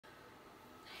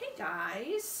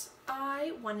guys,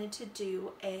 I wanted to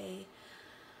do a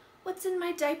what's in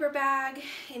my diaper bag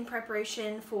in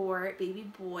preparation for baby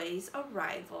boy's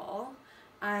arrival.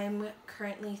 I'm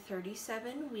currently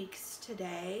 37 weeks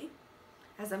today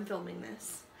as I'm filming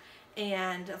this,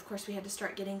 and of course we had to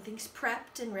start getting things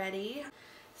prepped and ready.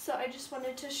 So I just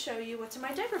wanted to show you what's in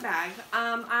my diaper bag.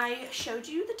 I showed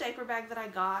you the diaper bag that I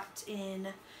got in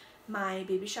my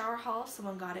baby shower haul.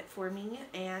 Someone got it for me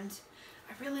and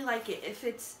I really like it. It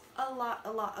fits a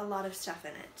lot of stuff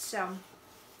in it. So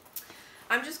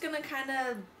I'm just gonna kind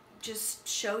of just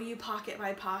show you pocket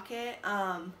by pocket.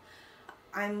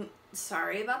 I'm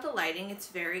sorry about the lighting. It's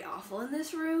very awful in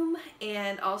this room,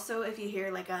 and also if you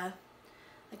hear like a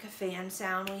fan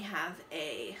sound, we have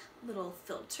a little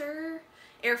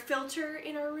air filter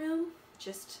in our room,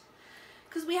 just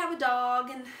because we have a dog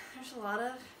and there's a lot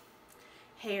of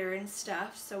hair and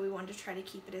stuff, so we wanted to try to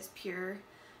keep it as pure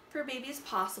for a baby as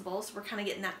possible. So we're kind of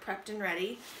getting that prepped and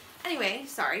ready. Anyway,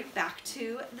 sorry, back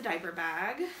to the diaper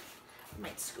bag. I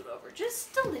might scoot over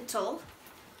just a little.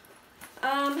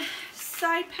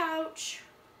 Side pouch.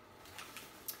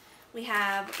 We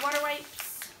have water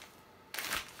wipes.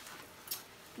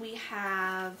 We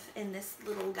have, in this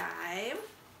little guy,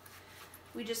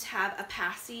 we just have a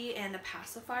passy and a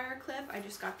pacifier clip. I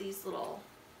just got these little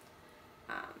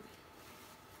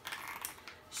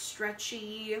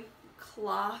stretchy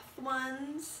cloth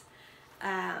ones.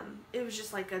 It was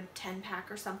just like a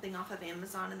 10-pack or something off of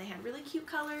Amazon, and they had really cute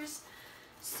colors,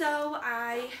 so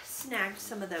I snagged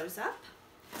some of those up.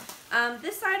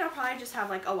 This side I'll probably just have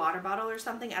like a water bottle or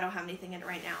something. I don't have anything in it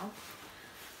right now.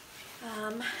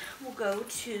 We'll go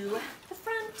to the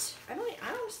front. I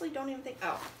honestly don't even think,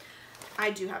 oh, I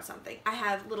do have something. I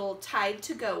have little Tide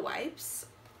to Go wipes.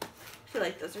 I feel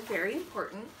like those are very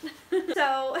important.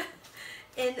 So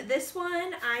in this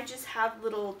one, I just have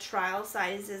little trial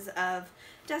sizes of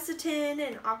Desitin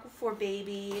and Aquaphor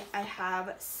Baby. I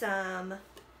have some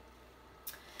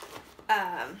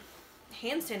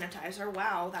hand sanitizer.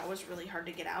 Wow, that was really hard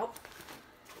to get out.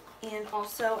 And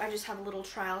also, I just have a little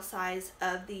trial size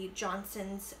of the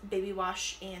Johnson's Baby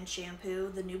Wash and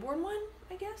Shampoo, the newborn one,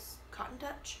 I guess, Cotton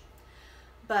Touch.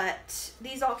 But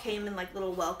these all came in like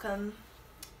little welcome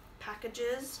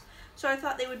packages, so I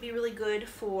thought they would be really good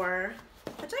for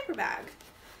a diaper bag,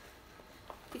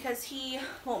 because he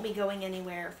won't be going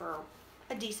anywhere for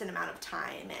a decent amount of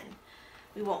time, and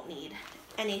we won't need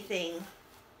anything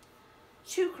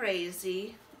too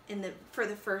crazy for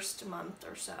the first month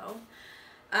or so.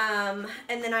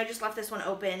 And then I just left this one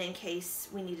open in case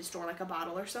we need to store like a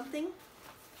bottle or something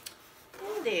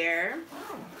in there.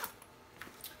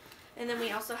 And then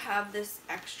we also have this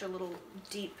extra little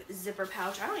deep zipper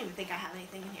pouch. I don't even think I have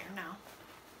anything in here now,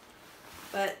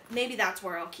 but maybe that's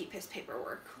where I'll keep his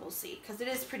paperwork. We'll see, because it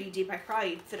is pretty deep. I could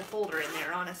probably fit a folder in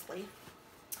there, honestly.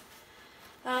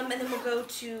 And then we'll go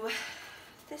to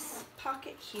this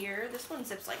pocket here. This one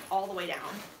zips like all the way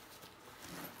down,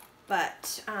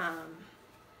 but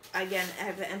again, I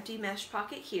have an empty mesh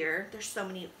pocket here. There's so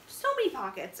many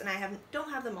pockets, and I don't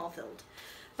have them all filled.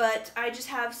 But I just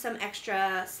have some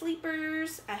extra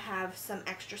sleepers. I have some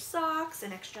extra socks,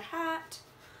 an extra hat,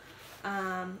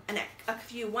 and a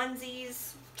few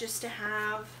onesies just to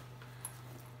have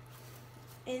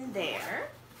in there.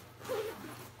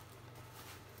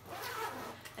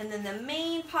 And then the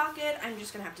main pocket, I'm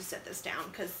just gonna have to set this down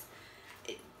because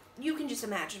you can just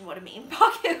imagine what a main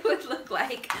pocket would look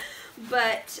like.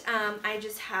 But I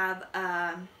just have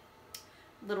a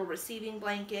little receiving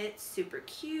blanket, super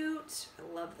cute.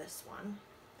 I love this one.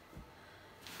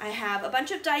 I have a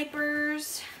bunch of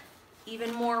diapers,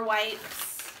 even more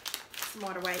wipes, some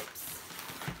water wipes.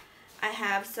 I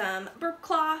have some burp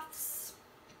cloths.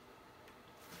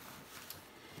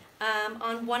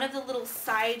 On one of the little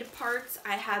side parts,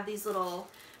 I have these little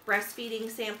breastfeeding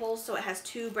samples. So it has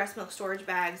 2 breast milk storage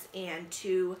bags and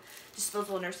 2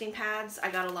 disposable nursing pads.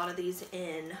 I got a lot of these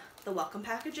in the welcome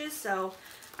packages, so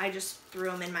I just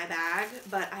threw them in my bag,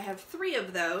 but I have 3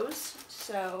 of those,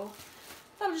 so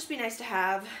that'll just be nice to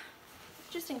have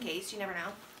just in case, you never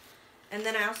know. And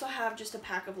then I also have just a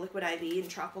pack of Liquid IV and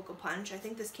Tropical Punch. I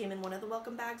think this came in one of the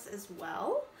welcome bags as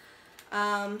well.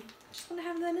 Just want to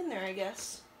have that in there, I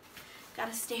guess.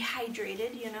 Gotta stay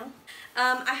hydrated, you know.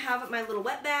 I have my little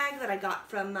wet bag that I got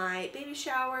from my baby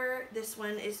shower. This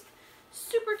one is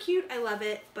super cute. I love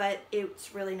it, but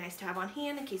it's really nice to have on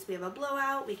hand in case we have a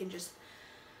blowout. We can just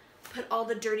put all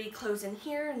the dirty clothes in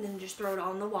here and then just throw it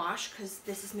all in the wash, because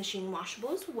this is machine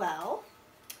washable as well.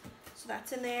 So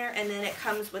that's in there. And then it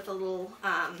comes with a little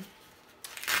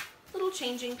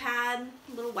changing pad,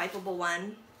 little wipeable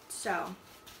one. So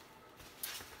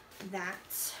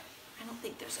that's, I I don't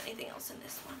think there's anything else in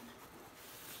this one.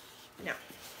 No.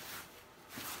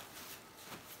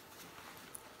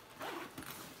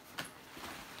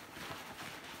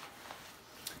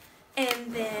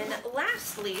 And then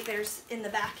lastly, there's in the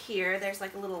back here, there's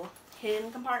like a little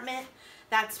hidden compartment.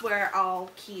 That's where I'll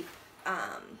keep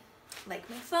like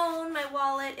my phone, my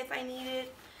wallet if I need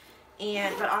it.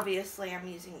 But obviously I'm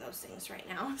using those things right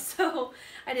now, so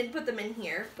I didn't put them in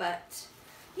here. But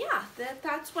yeah,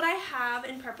 that's what I have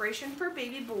in preparation for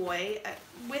baby boy,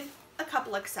 with a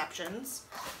couple exceptions.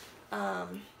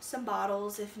 Some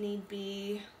bottles if need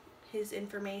be, his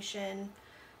information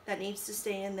that needs to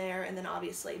stay in there, and then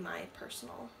obviously my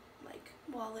personal like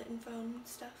wallet and phone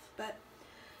stuff. But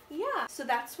yeah, so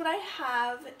that's what I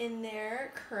have in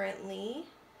there currently.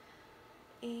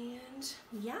 And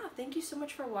yeah, thank you so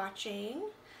much for watching.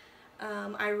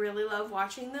 I really love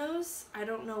watching those. I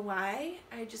don't know why.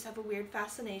 I just have a weird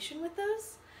fascination with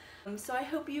those. So I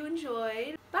hope you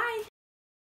enjoyed. Bye!